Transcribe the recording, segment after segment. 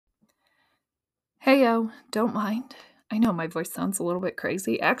Heyo, don't mind. I know my voice sounds a little bit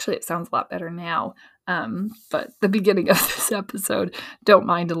crazy. Actually, it sounds a lot better now. But the beginning of this episode, don't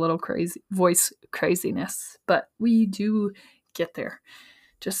mind a little crazy voice craziness. But we do get there.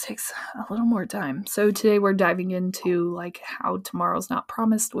 Just takes a little more time. So today we're diving into like how tomorrow's not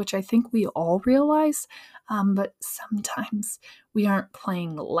promised, which I think we all realize. But sometimes we aren't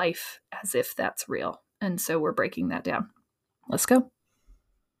playing life as if that's real. And so we're breaking that down. Let's go.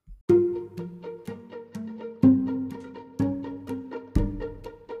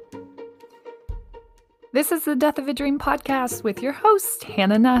 This is the Death of a Dream podcast with your host,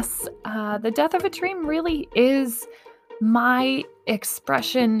 Hannah Nuss. The Death of a Dream really is my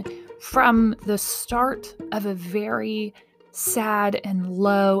expression from the start of a very sad and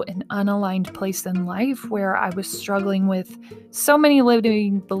low and unaligned place in life where I was struggling with so many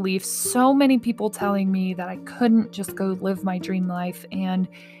limiting beliefs, so many people telling me that I couldn't just go live my dream life. And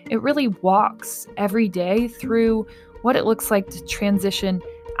it really walks every day through what it looks like to transition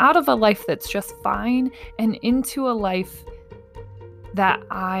out of a life that's just fine and into a life that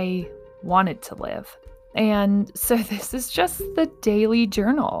I wanted to live. And so this is just the daily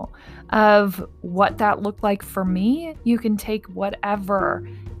journal of what that looked like for me. You can take whatever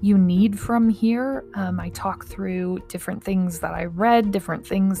you need from here. I talk through different things that I read, different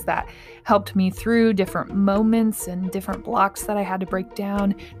things that helped me through, different moments and different blocks that I had to break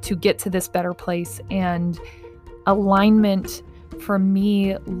down to get to this better place. And alignment for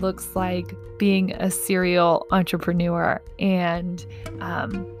me looks like being a serial entrepreneur and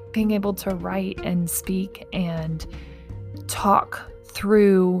being able to write and speak and talk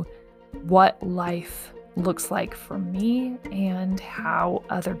through what life looks like for me and how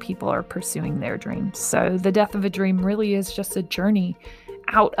other people are pursuing their dreams. So the Death of a Dream really is just a journey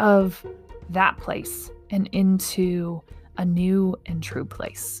out of that place and into a new and true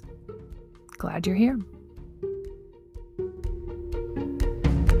place. Glad you're here.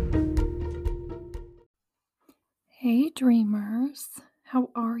 Hey dreamers,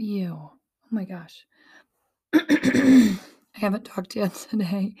 how are you? Oh my gosh. I haven't talked yet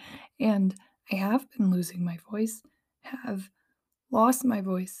today and I have been losing my voice, have lost my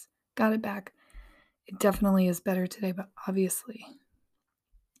voice, got it back. It definitely is better today, but obviously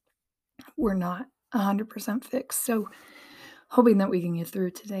we're not 100% fixed. So hoping that we can get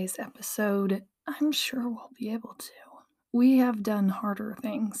through today's episode. I'm sure we'll be able to. We have done harder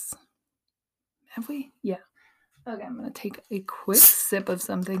things. Have we? Yeah. Okay, I'm going to take a quick sip of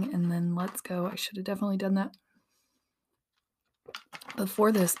something and then let's go. I should have definitely done that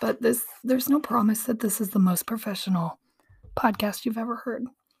before this, but there's no promise that this is the most professional podcast you've ever heard.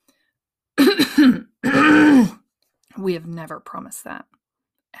 We have never promised that,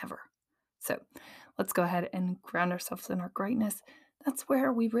 ever. So let's go ahead and ground ourselves in our greatness. That's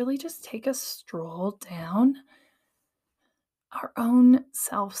where we really just take a stroll down our own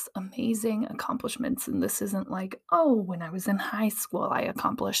self's amazing accomplishments. And this isn't like, oh, when I was in high school, I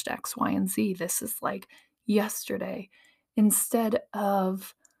accomplished X, Y, and Z. This is like yesterday. Instead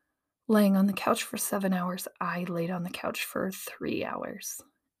of laying on the couch for 7 hours, I laid on the couch for 3 hours.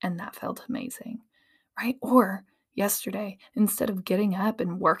 And that felt amazing, right? Or yesterday, instead of getting up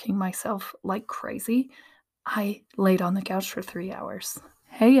and working myself like crazy, I laid on the couch for 3 hours.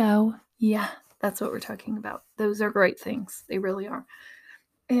 Hey-o. Yeah, that's what we're talking about. Those are great things. They really are.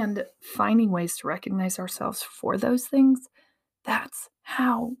 And finding ways to recognize ourselves for those things, that's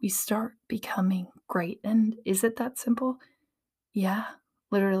how we start becoming great. And is it that simple? Yeah,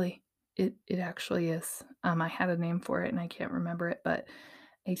 literally. It actually is. I had a name for it and I can't remember it, but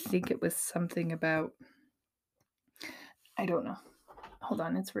I think it was something about, I don't know. Hold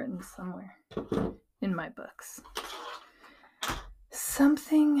on, it's written somewhere in my books.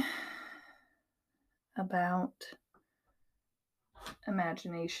 Something about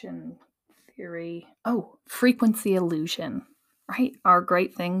imagination theory. Oh, frequency illusion, right? Our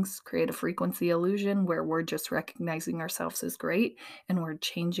great things create a frequency illusion where we're just recognizing ourselves as great and we're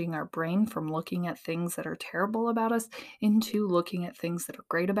changing our brain from looking at things that are terrible about us into looking at things that are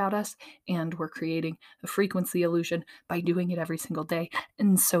great about us. And we're creating a frequency illusion by doing it every single day.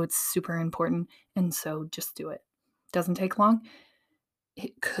 And so it's super important. And so just do it. Doesn't take long.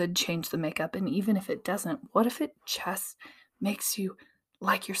 It could change the makeup. And even if it doesn't, what if it just makes you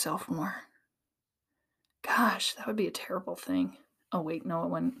like yourself more? Gosh, that would be a terrible thing. Oh, wait, no, it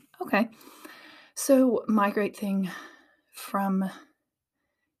wouldn't. Okay. So, my great thing from,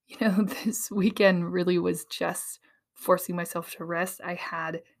 this weekend really was just forcing myself to rest. I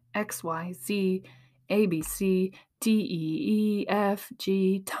had X, Y, Z, A, B, C, D, E, E, F,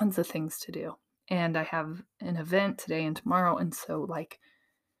 G, tons of things to do. And I have an event today and tomorrow. And so,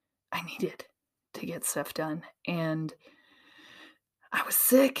 I needed to get stuff done. And I was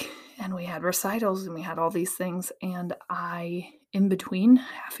sick and we had recitals and we had all these things. And in between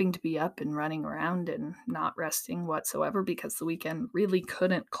having to be up and running around and not resting whatsoever because the weekend really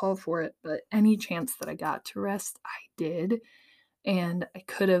couldn't call for it. But any chance that I got to rest, I did. And I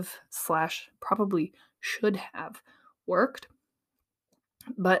could have / probably should have worked.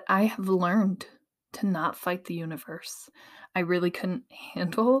 But I have learned to not fight the universe. I really couldn't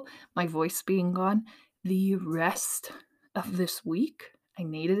handle my voice being gone the rest of this week. I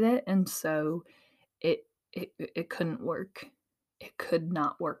needed it, and so it couldn't work. It could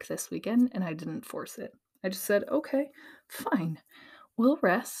not work this weekend, and I didn't force it. I just said, "Okay, fine. We'll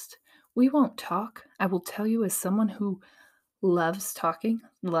rest. We won't talk. I will tell you as someone who loves talking,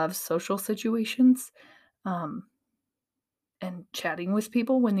 loves social situations, um, and chatting with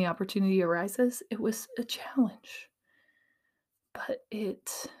people when the opportunity arises, it was a challenge. But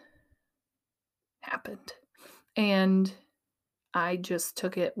it happened. And I just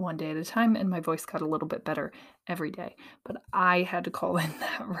took it one day at a time, and my voice got a little bit better every day. But I had to call in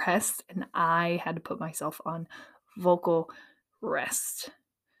that rest, and I had to put myself on vocal rest.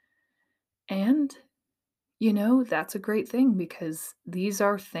 And, that's a great thing because these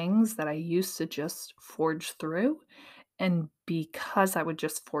are things that I used to just forge through. And because I would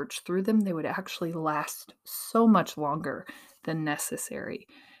just forge through them, they would actually last so much longer than necessary.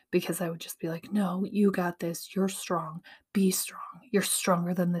 Because I would just be like, no, you got this. You're strong. Be strong. You're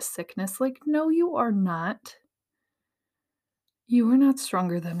stronger than this sickness. Like, no, you are not. You are not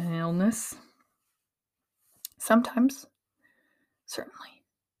stronger than an illness. Sometimes, certainly.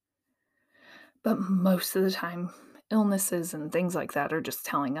 But most of the time, illnesses and things like that are just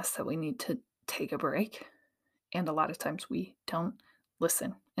telling us that we need to take a break. And a lot of times we don't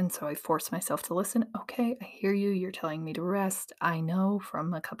listen. And so I force myself to listen. Okay, I hear you. You're telling me to rest. I know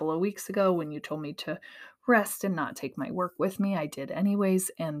from a couple of weeks ago when you told me to rest and not take my work with me, I did anyways.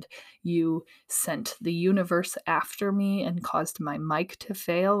 And you sent the universe after me and caused my mic to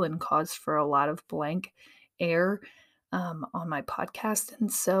fail and caused for a lot of blank air on my podcast.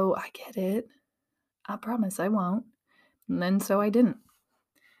 And so I get it. I promise I won't. And then so I didn't.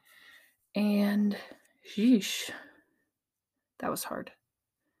 And sheesh. That was hard.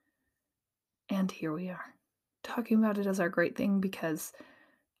 And here we are, talking about it as our great thing because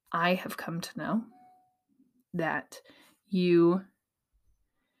I have come to know that you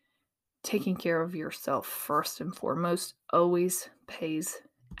taking care of yourself first and foremost always pays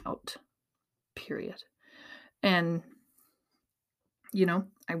out, period. And,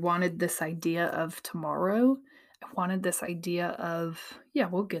 I wanted this idea of tomorrow. I wanted this idea of, yeah,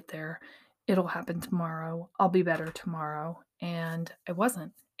 we'll get there. It'll happen tomorrow. I'll be better tomorrow. And I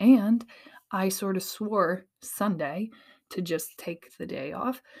wasn't. And I sort of swore Sunday to just take the day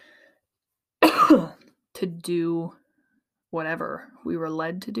off to do whatever we were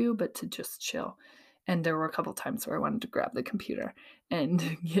led to do, but to just chill. And there were a couple times where I wanted to grab the computer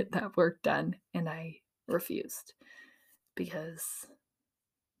and get that work done. And I refused because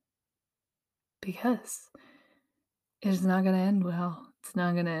it is not going to end well. It's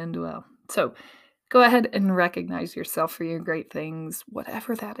not going to end well. So go ahead and recognize yourself for your great things,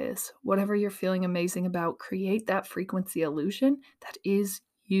 whatever that is, whatever you're feeling amazing about. Create that frequency illusion that is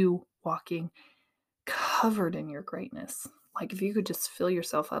you walking covered in your greatness. Like if you could just fill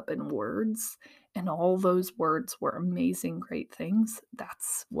yourself up in words and all those words were amazing, great things,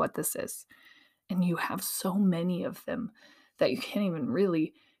 that's what this is. And you have so many of them that you can't even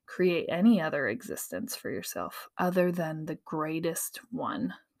really create any other existence for yourself other than the greatest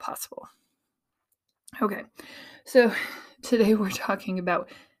one possible. Okay, so today we're talking about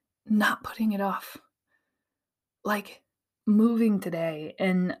not putting it off, like moving today.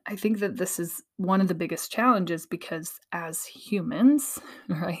 And I think that this is one of the biggest challenges because as humans,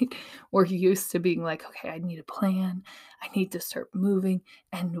 right, we're used to being like, okay, I need a plan. I need to start moving.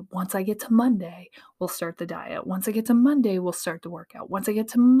 And once I get to Monday, we'll start the diet. Once I get to Monday, we'll start the workout. Once I get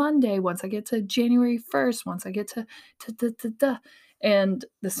to Monday, once I get to January 1st, once I get to And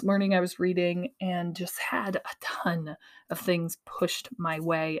this morning I was reading and just had a ton of things pushed my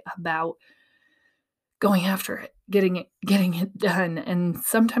way about going after it, getting it done. And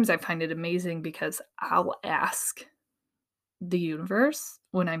sometimes I find it amazing because I'll ask the universe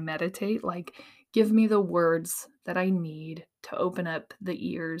when I meditate, like, give me the words that I need to open up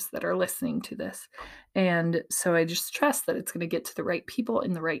the ears that are listening to this. And so I just trust that it's going to get to the right people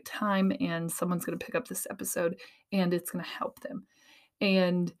in the right time and someone's going to pick up this episode and it's going to help them.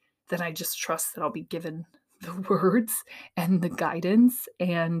 And then I just trust that I'll be given the words and the guidance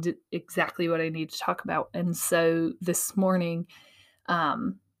and exactly what I need to talk about. And so this morning,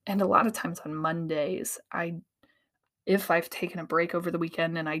 And a lot of times on Mondays, if I've taken a break over the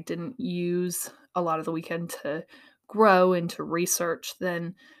weekend and I didn't use a lot of the weekend to grow and to research,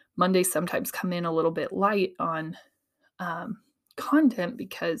 then Mondays sometimes come in a little bit light on um, content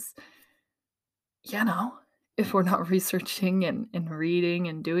because, you know, if we're not researching and reading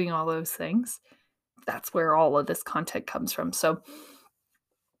and doing all those things, that's where all of this content comes from. So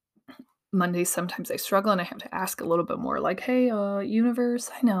Mondays, sometimes I struggle and I have to ask a little bit more like, hey, universe,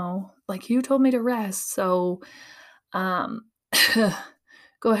 I know, like you told me to rest. So um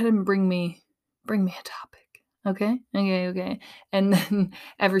go ahead and bring me a topic. Okay. Okay. Okay. And then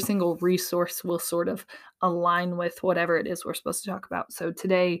every single resource will sort of align with whatever it is we're supposed to talk about. So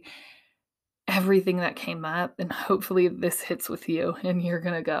today, everything that came up, and hopefully this hits with you, and you're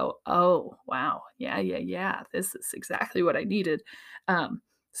gonna go, "Oh, wow. Yeah, yeah, yeah. This is exactly what I needed." Um,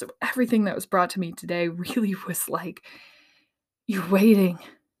 so everything that was brought to me today really was like, you're waiting.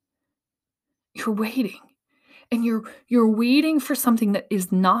 You're waiting. And you're waiting for something that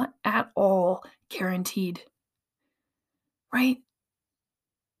is not at all guaranteed, right?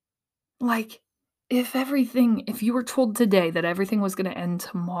 Like, if you were told today that everything was gonna end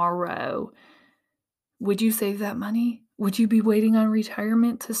tomorrow, would you save that money? Would you be waiting on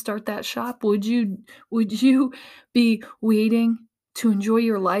retirement to start that shop? Would you be waiting to enjoy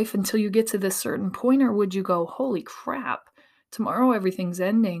your life until you get to this certain point, or would you go, "Holy crap, tomorrow everything's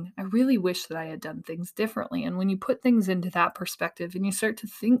ending. I really wish that I had done things differently." And when you put things into that perspective and you start to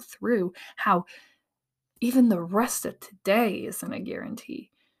think through how even the rest of today isn't a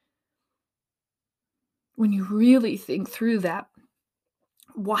guarantee, when you really think through that,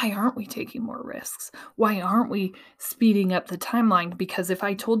 why aren't we taking more risks? Why aren't we speeding up the timeline? Because if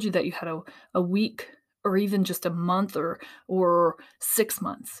I told you that you had a week or even just a month or 6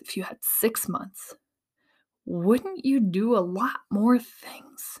 months, if you had 6 months, wouldn't you do a lot more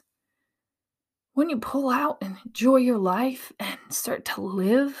things? Wouldn't you pull out and enjoy your life and start to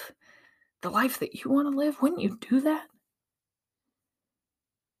live the life that you want to live? Wouldn't you do that?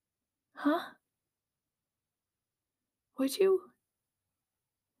 Huh? Would you?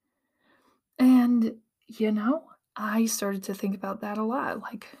 And, I started to think about that a lot.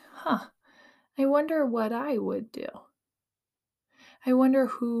 Like, I wonder what I would do. I wonder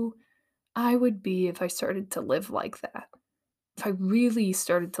who I would be if I started to live like that. If I really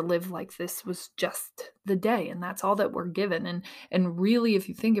started to live like this was just the day and that's all that we're given. And really, if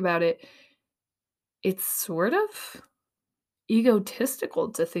you think about it, it's sort of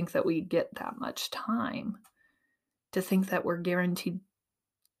egotistical to think that we get that much time, to think that we're guaranteed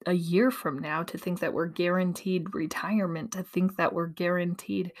a year from now, to think that we're guaranteed retirement, to think that we're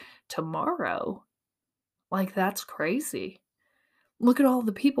guaranteed tomorrow. Like, that's crazy. Look at all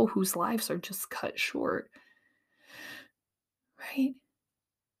the people whose lives are just cut short, right?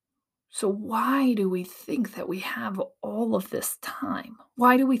 So, why do we think that we have all of this time?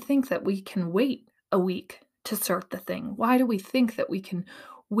 Why do we think that we can wait a week to start the thing? Why do we think that we can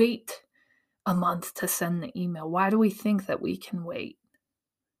wait a month to send the email? Why do we think that we can wait?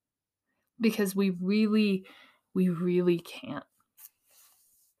 Because we really can't,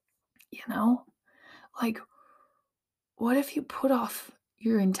 you know? Like, what if you put off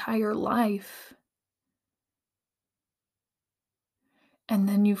your entire life and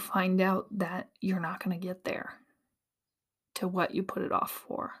then you find out that you're not going to get there to what you put it off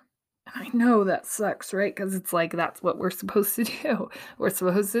for? And I know that sucks, right? Because it's like that's what we're supposed to do. We're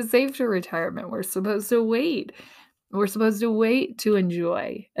supposed to save to retirement. We're supposed to wait. We're supposed to wait to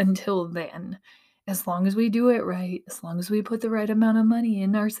enjoy until then. As long as we do it right, as long as we put the right amount of money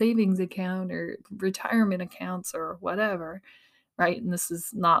in our savings account or retirement accounts or whatever, right? And this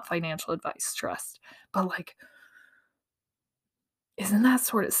is not financial advice, trust. But like, isn't that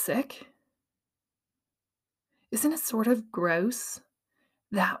sort of sick? Isn't it sort of gross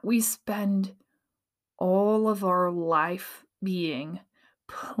that we spend all of our life being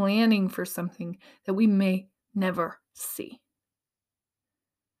planning for something that we may never see?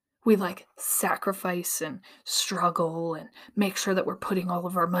 We like sacrifice and struggle and make sure that we're putting all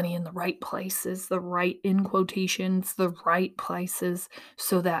of our money in the right places, the right in quotations, the right places,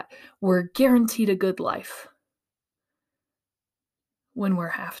 so that we're guaranteed a good life when we're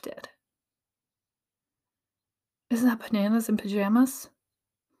half dead. Isn't that bananas in pajamas?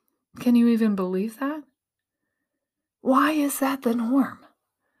 Can you even believe that? Why is that the norm?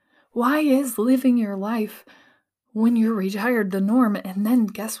 Why is living your life when you're retired the norm? And then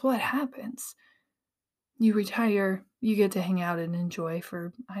guess what happens? You retire, you get to hang out and enjoy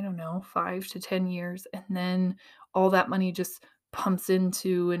for, I don't know, 5 to 10 years, and then all that money just pumps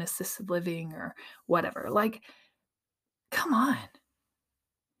into an assisted living or whatever. Like, come on.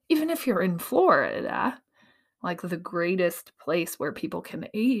 Even if you're in Florida, like the greatest place where people can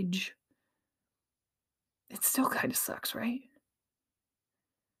age, it still kind of sucks, right?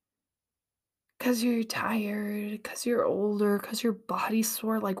 Because you're tired, because you're older, because your body's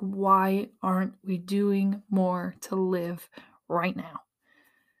sore. Like, why aren't we doing more to live right now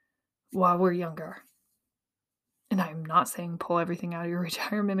while we're younger? And I'm not saying pull everything out of your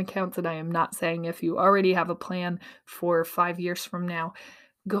retirement accounts, and I am not saying if you already have a plan for 5 years from now,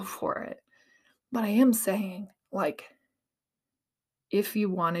 go for it. But I am saying, like, if you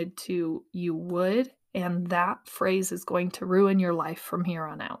wanted to, you would, and that phrase is going to ruin your life from here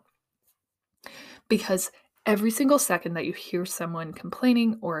on out. Because every single second that you hear someone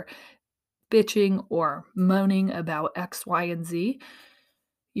complaining or bitching or moaning about X, Y, and Z,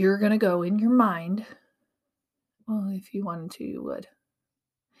 you're going to go in your mind, well, if you wanted to, you would.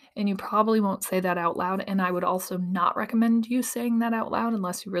 And you probably won't say that out loud. And I would also not recommend you saying that out loud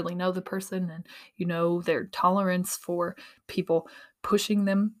unless you really know the person and you know their tolerance for people pushing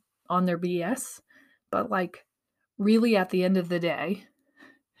them on their BS. But like, really, at the end of the day,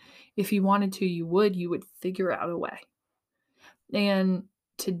 if you wanted to, you would figure out a way. And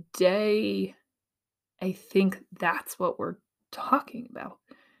today, I think that's what we're talking about.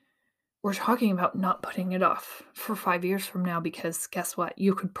 We're talking about not putting it off for 5 years from now because guess what?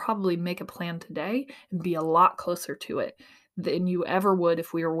 You could probably make a plan today and be a lot closer to it than you ever would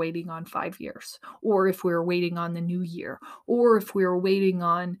if we were waiting on 5 years, or if we were waiting on the new year, or if we were waiting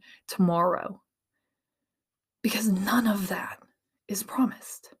on tomorrow. Because none of that is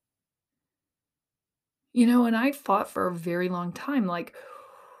promised. You know, and I fought for a very long time, like,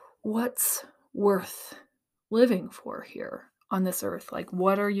 what's worth living for here on this earth? Like,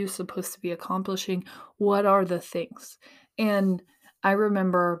 what are you supposed to be accomplishing? What are the things? And I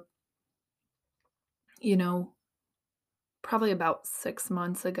remember, you know, probably about 6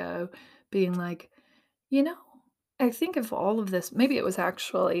 months ago being like, you know, I think if all of this, maybe it was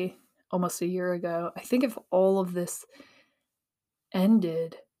actually almost a year ago, I think if all of this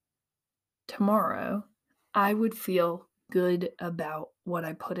ended tomorrow, I would feel good about what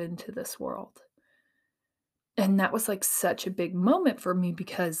I put into this world. And that was, like, such a big moment for me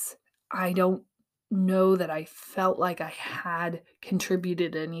because I don't know that I felt like I had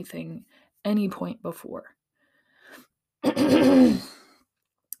contributed anything any point before. And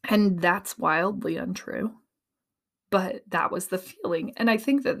that's wildly untrue, but that was the feeling, and I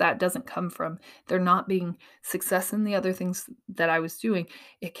think that that doesn't come from there not being success in the other things that I was doing.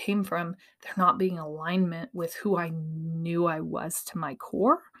 It came from there not being alignment with who I knew I was to my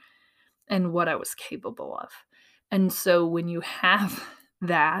core and what I was capable of. And so when you have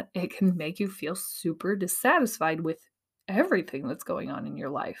that, it can make you feel super dissatisfied with everything that's going on in your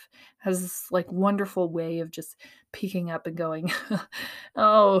life. It has this like wonderful way of just peeking up and going,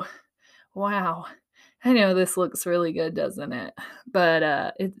 "Oh, wow. I know this looks really good, doesn't it?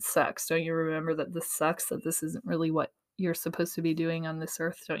 But it sucks. Don't you remember that this sucks, that this isn't really what you're supposed to be doing on this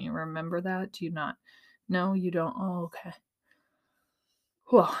earth? Don't you remember that? Do you not? No, you don't. Oh, okay.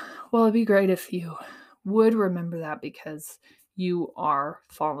 Well, it'd be great if you would remember that because you are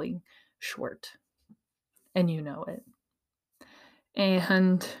falling short and you know it.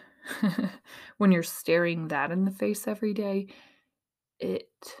 And when you're staring that in the face every day, it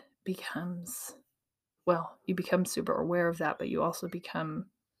becomes, well, you become super aware of that, but you also become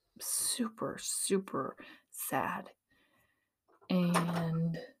super, super sad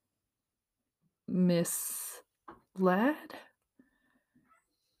and misled.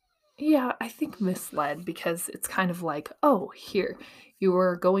 Yeah, I think misled because it's kind of like, oh, here, you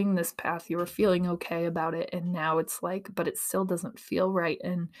were going this path, you were feeling okay about it, and now it's like, but it still doesn't feel right.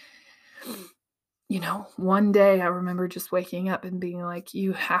 And, you know, one day I remember just waking up and being like,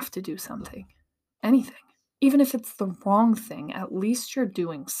 you have to do something, anything. Even if it's the wrong thing, at least you're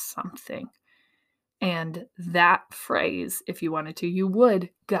doing something. And that phrase, if you wanted to, you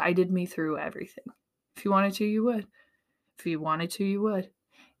would, guided me through everything. If you wanted to, you would. If you wanted to, you would.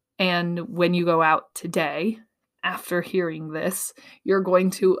 And when you go out today, after hearing this, you're going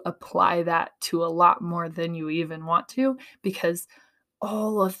to apply that to a lot more than you even want to, because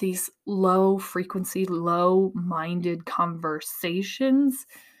all of these low frequency, low minded conversations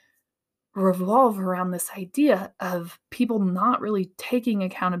revolve around this idea of people not really taking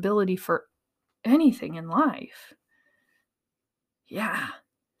accountability for anything in life. Yeah,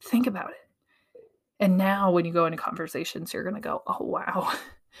 think about it. And now when you go into conversations, you're going to go, oh, wow.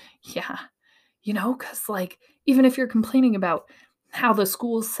 Yeah. You know, because like, even if you're complaining about how the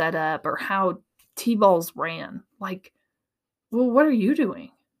school's set up or how T-balls ran, like, well, what are you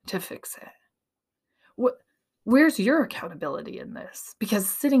doing to fix it? What? Where's your accountability in this? Because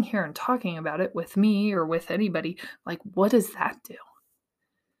sitting here and talking about it with me or with anybody, like, what does that do?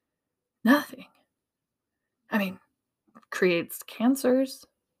 Nothing. I mean, creates cancers,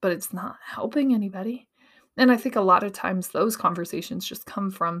 but it's not helping anybody. And I think a lot of times those conversations just come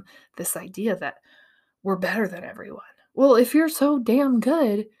from this idea that we're better than everyone. Well, if you're so damn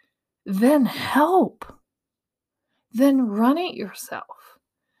good, then help. Then run it yourself.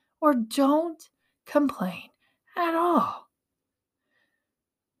 Or don't complain at all.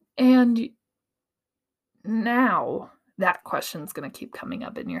 And now that question's going to keep coming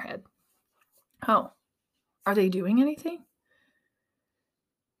up in your head. Oh, are they doing anything?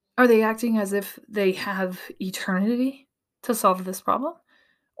 Are they acting as if they have eternity to solve this problem?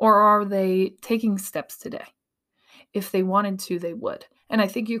 Or are they taking steps today? If they wanted to, they would. And I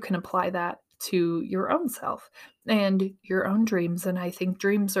think you can apply that to your own self and your own dreams. And I think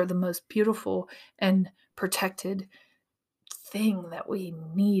dreams are the most beautiful and protected thing that we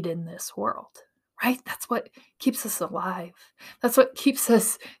need in this world, right? That's what keeps us alive. That's what keeps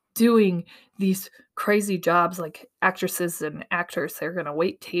us doing these crazy jobs like actresses and actors. They're going to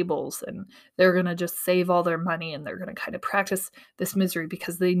wait tables and they're going to just save all their money and they're going to kind of practice this misery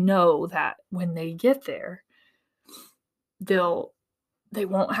because they know that when they get there, they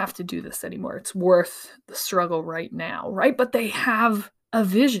won't have to do this anymore. It's worth the struggle right now, right? But they have a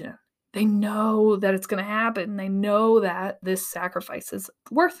vision. They know that it's going to happen. They know that this sacrifice is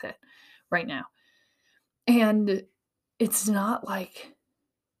worth it right now. And it's not like,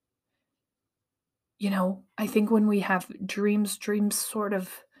 I think when we have dreams sort of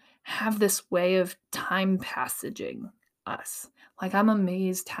have this way of time passaging us. Like, I'm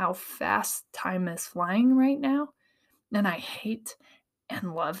amazed how fast time is flying right now. And I hate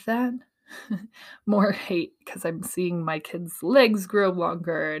and love that. More hate because I'm seeing my kids' legs grow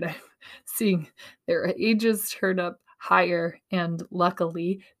longer and I'm seeing their ages turn up higher. And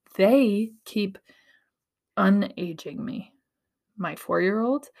luckily, they keep unaging me. My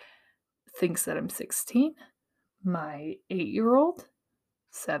 4-year-old thinks that I'm 16. My 8-year-old,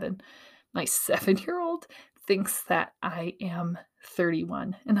 7. My 7-year-old thinks that I am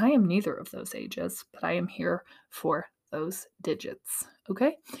 31. And I am neither of those ages, but I am here for those digits.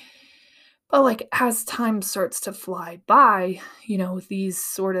 Okay? But like as time starts to fly by, these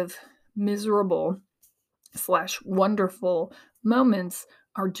sort of miserable / wonderful moments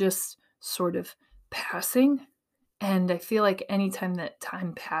are just sort of passing. And I feel like anytime that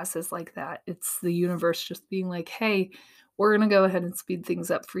time passes like that, it's the universe just being like, hey, we're going to go ahead and speed things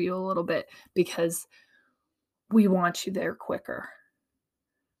up for you a little bit because we want you there quicker.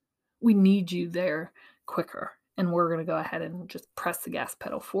 We need you there quicker. And we're going to go ahead and just press the gas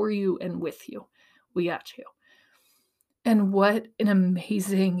pedal for you and with you. We got you. And what an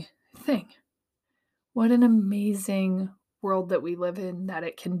amazing thing. What an amazing world that we live in, that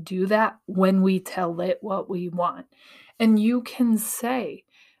it can do that when we tell it what we want. And you can say,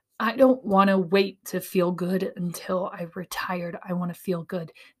 I don't want to wait to feel good until I've retired. I want to feel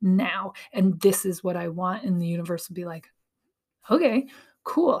good now. And this is what I want. And the universe will be like, okay,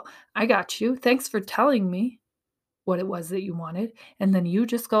 cool. I got you. Thanks for telling me what it was that you wanted. And then you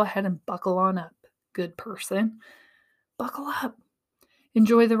just go ahead and buckle on up. Good person. Buckle up.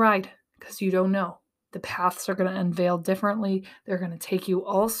 Enjoy the ride because you don't know. The paths are going to unveil differently. They're going to take you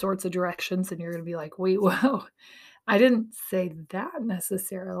all sorts of directions. And you're going to be like, wait, whoa, I didn't say that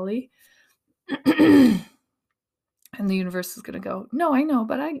necessarily. And the universe is going to go, no, I know,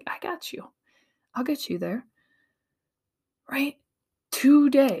 but I got you. I'll get you there. Right?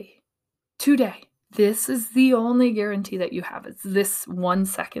 Today. This is the only guarantee that you have. It's this 1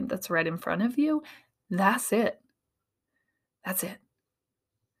 second that's right in front of you. That's it. That's it.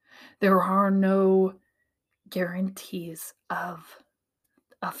 There are no guarantees of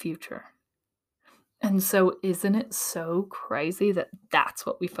a future. And so isn't it so crazy that that's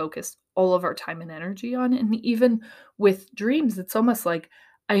what we focus all of our time and energy on? And even with dreams, it's almost like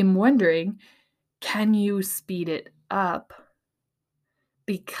I'm wondering, can you speed it up?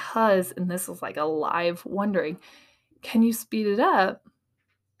 Because, and this is like a live wondering, can you speed it up?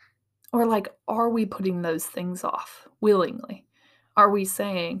 Or like, are we putting those things off willingly? Are we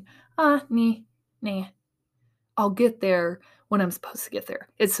saying, nah, I'll get there when I'm supposed to get there.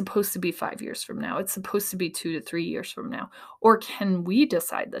 It's supposed to be 5 years from now. It's supposed to be 2 to 3 years from now. Or can we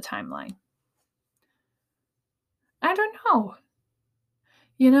decide the timeline? I don't know.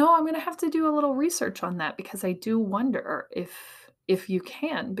 I'm going to have to do a little research on that because I do wonder if you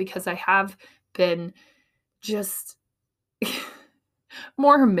can, because I have been just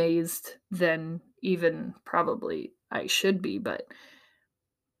more amazed than even probably I should be, but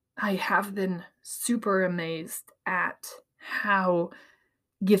I have been super amazed at how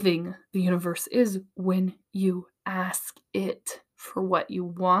giving the universe is when you ask it for what you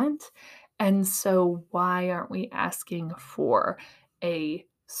want. And so, why aren't we asking for a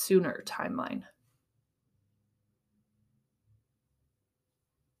sooner timeline?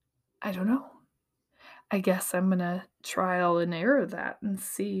 I don't know. I guess I'm gonna trial and error that and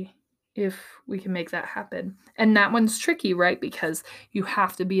see if we can make that happen. And that one's tricky, right? Because you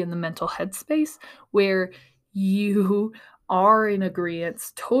have to be in the mental headspace where you are in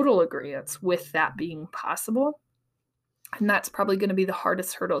agreement, total agreement with that being possible. And that's probably going to be the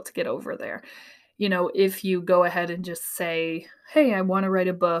hardest hurdle to get over there. If you go ahead and just say, hey, I want to write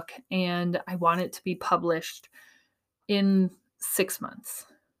a book and I want it to be published in 6 months.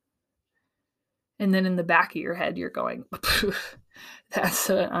 And then in the back of your head, you're going, that's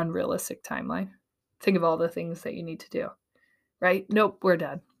an unrealistic timeline. Think of all the things that you need to do, right? Nope, we're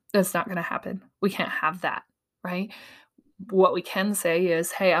done. That's not going to happen. We can't have that, right? What we can say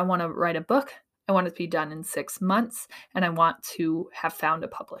is, hey, I want to write a book. I want it to be done in 6 months, and I want to have found a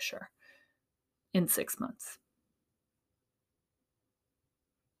publisher in 6 months.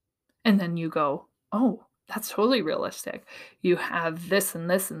 And then you go, oh, that's totally realistic. You have this and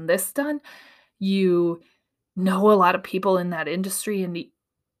this and this done. You know a lot of people in that industry, and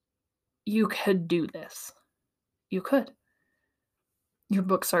you could do this. You could. Your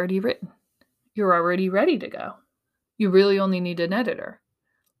book's already written. You're already ready to go. You really only need an editor.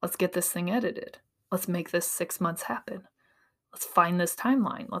 Let's get this thing edited. Let's make this 6 months happen. Let's find this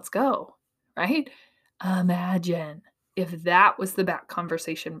timeline. Let's go. Right? Imagine if that was the back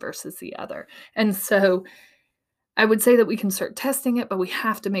conversation versus the other. And so I would say that we can start testing it, but we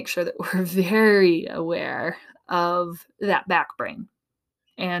have to make sure that we're very aware of that back brain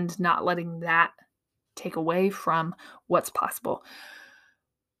and not letting that take away from what's possible.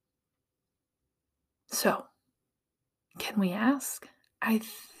 So, can we ask? I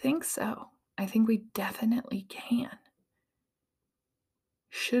think so. I think we definitely can.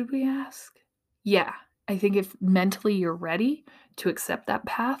 Should we ask? Yeah. I think if mentally you're ready to accept that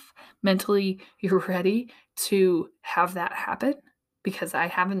path, mentally you're ready to have that happen, because I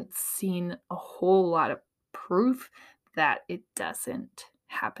haven't seen a whole lot of proof that it doesn't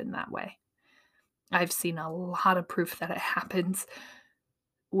happen that way. I've seen a lot of proof that it happens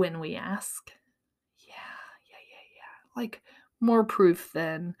when we ask. Yeah, yeah. Like more proof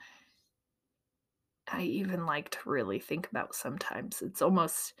than I even like to really think about sometimes. It's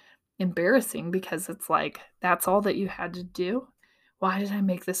almost embarrassing because it's like, that's all that you had to do? Why did I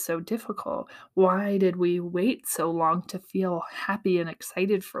make this so difficult? Why did we wait so long to feel happy and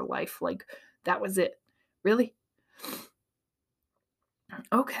excited for life? Like, that was it. Really?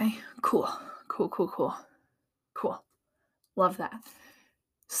 Okay, cool. Cool. Love that.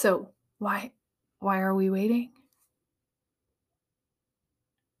 So, why are we waiting?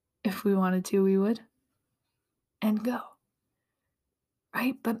 If we wanted to, we would. And go.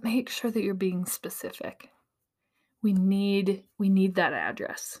 Right? But make sure that you're being specific. We need that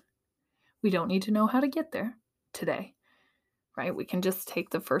address. We don't need to know how to get there today, right? We can just take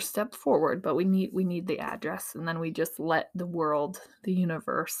the first step forward, but we need the address, and then we just let the world, the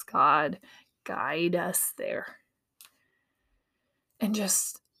universe, God guide us there. And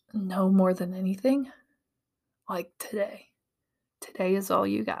just know more than anything, like today. Today is all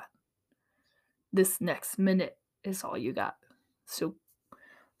you got. This next minute is all you got. So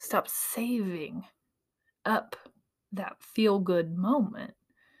stop saving up that feel good moment.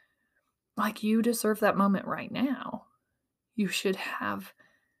 Like, you deserve that moment right now. You should have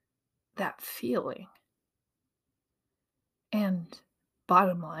that feeling. And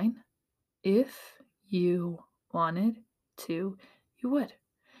bottom line, if you wanted to, you would.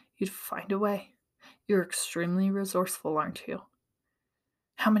 You'd find a way. You're extremely resourceful, aren't you?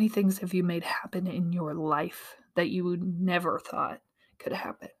 How many things have you made happen in your life that you never thought could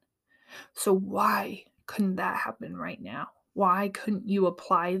happen? So why couldn't that happen right now? Why couldn't you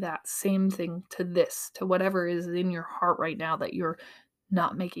apply that same thing to this, to whatever is in your heart right now that you're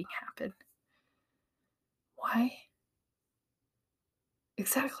not making happen? Why?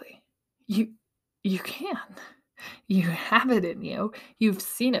 Exactly. You can. You have it in you. You've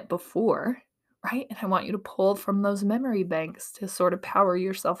seen it before, right? And I want you to pull from those memory banks to sort of power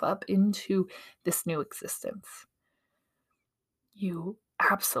yourself up into this new existence. You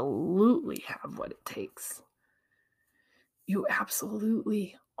absolutely have what it takes. You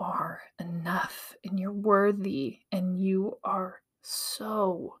absolutely are enough, and you're worthy, and you are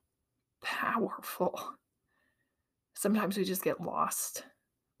so powerful. Sometimes we just get lost.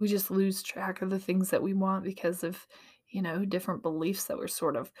 We just lose track of the things that we want because of different beliefs that were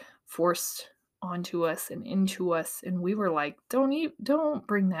sort of forced onto us and into us, and we were like, don't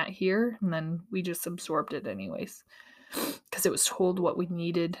bring that here, and then we just absorbed it anyways because it was told what we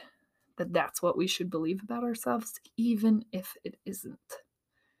needed, that's what we should believe about ourselves, even if it isn't.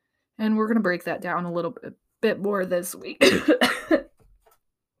 And we're going to break that down a little bit more this week.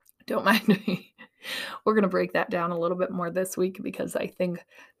 Don't mind me. We're going to break that down a little bit more this week because I think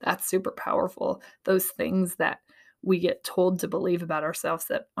that's super powerful. Those things that we get told to believe about ourselves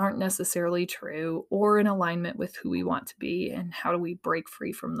that aren't necessarily true or in alignment with who we want to be, and how do we break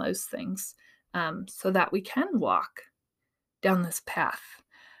free from those things so that we can walk down this path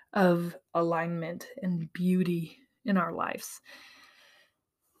of alignment and beauty in our lives.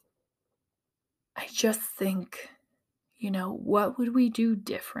 I just think, what would we do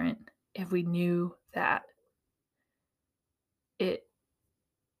different if we knew that it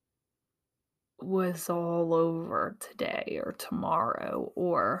was all over today or tomorrow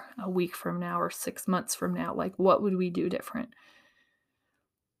or a week from now or 6 months from now? Like, what would we do different?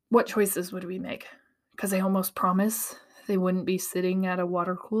 What choices would we make? Because I almost promise they wouldn't be sitting at a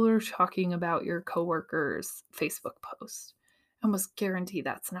water cooler talking about your coworker's Facebook post. I almost guarantee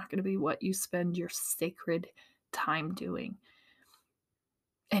that's not going to be what you spend your sacred time doing.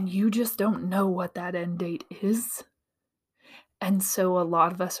 And you just don't know what that end date is. And so a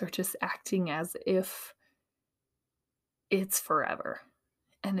lot of us are just acting as if it's forever.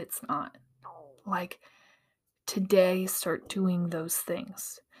 And it's not. Like, today, start doing those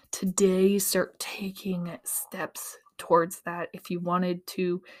things. Today, start taking steps towards that. If you wanted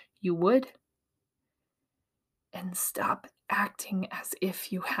to, you would. And stop acting as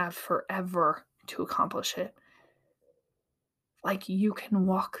if you have forever to accomplish it. Like, you can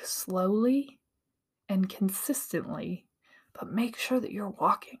walk slowly and consistently, but make sure that you're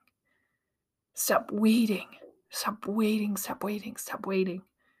walking. Stop waiting. Stop waiting. Stop waiting. Stop waiting.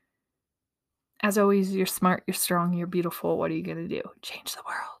 As always, you're smart, you're strong, you're beautiful. What are you going to do? Change the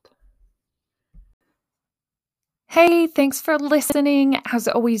world. Hey, thanks for listening. As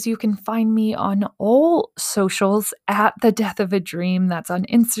always, you can find me on all socials at The Death of a Dream. That's on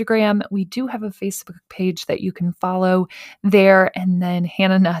Instagram. We do have a Facebook page that you can follow there, and then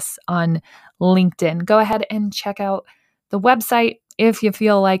Hannah Nuss on LinkedIn. Go ahead and check out the website if you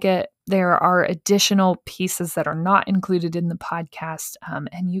feel like it. There are additional pieces that are not included in the podcast,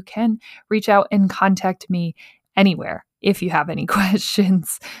 and you can reach out and contact me anywhere. If you have any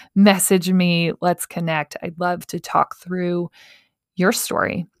questions, message me. Let's connect. I'd love to talk through your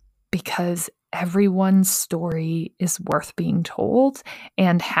story because everyone's story is worth being told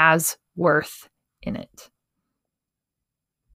and has worth in it.